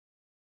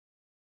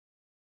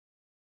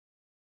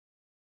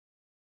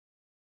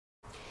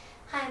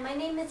Hi, my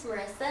name is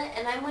Marissa,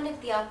 and I'm one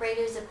of the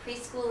operators of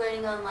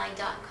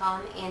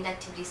preschoollearningonline.com and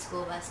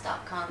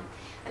activityschoolbus.com.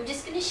 I'm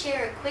just going to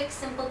share a quick,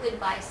 simple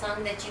goodbye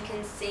song that you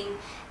can sing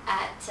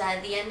at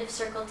the end of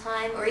circle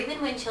time, or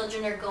even when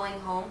children are going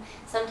home.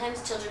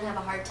 Sometimes children have a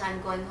hard time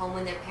going home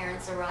when their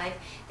parents arrive.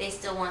 They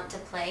still want to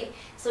play.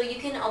 So you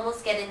can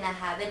almost get in the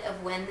habit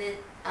of when the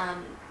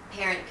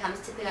parent comes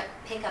to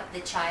pick up the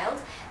child,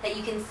 that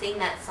you can sing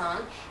that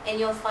song, and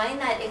you'll find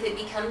that if it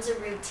becomes a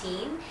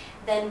routine,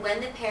 then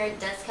when the parent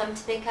does come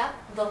to pick up,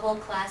 the whole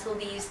class will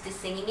be used to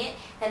singing it,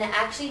 and it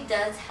actually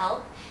does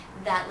help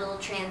that little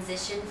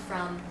transition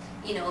from,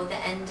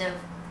 the end of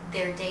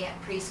their day at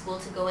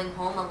preschool to going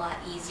home a lot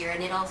easier,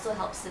 and it also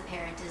helps the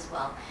parent as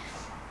well.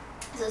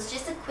 So it's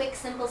just a quick,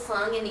 simple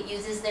song, and it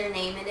uses their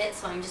name in it,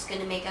 so I'm just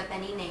going to make up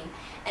any name,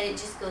 and it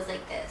just goes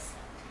like this.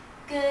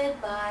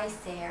 Goodbye,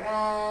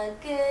 Sarah,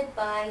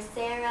 goodbye,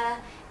 Sarah,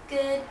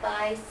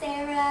 goodbye,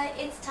 Sarah,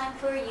 it's time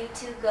for you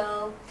to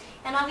go.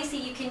 And obviously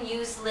you can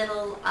use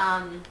little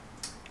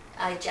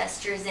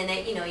gestures in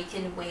it, you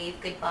can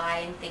wave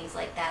goodbye and things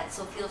like that.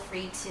 So feel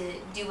free to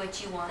do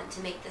what you want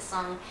to make the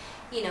song,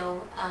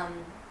 to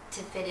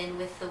fit in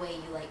with the way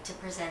you like to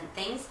present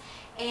things.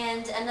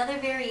 And another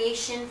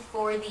variation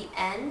for the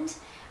end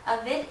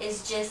of it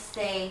is just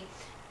say,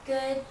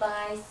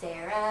 goodbye,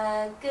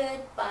 Sarah,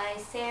 goodbye,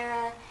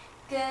 Sarah,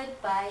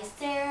 goodbye,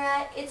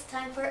 Sarah, it's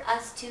time for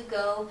us to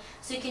go.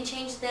 So you can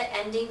change the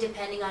ending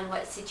depending on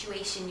what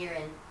situation you're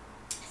in.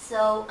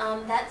 So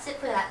that's it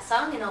for that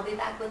song, and I'll be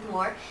back with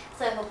more.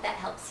 So I hope that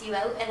helps you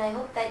out, and I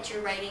hope that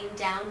you're writing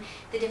down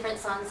the different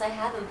songs I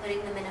have and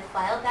putting them in a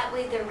file. That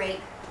way they're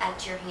right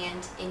at your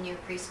hand in your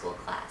preschool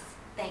class.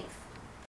 Thanks.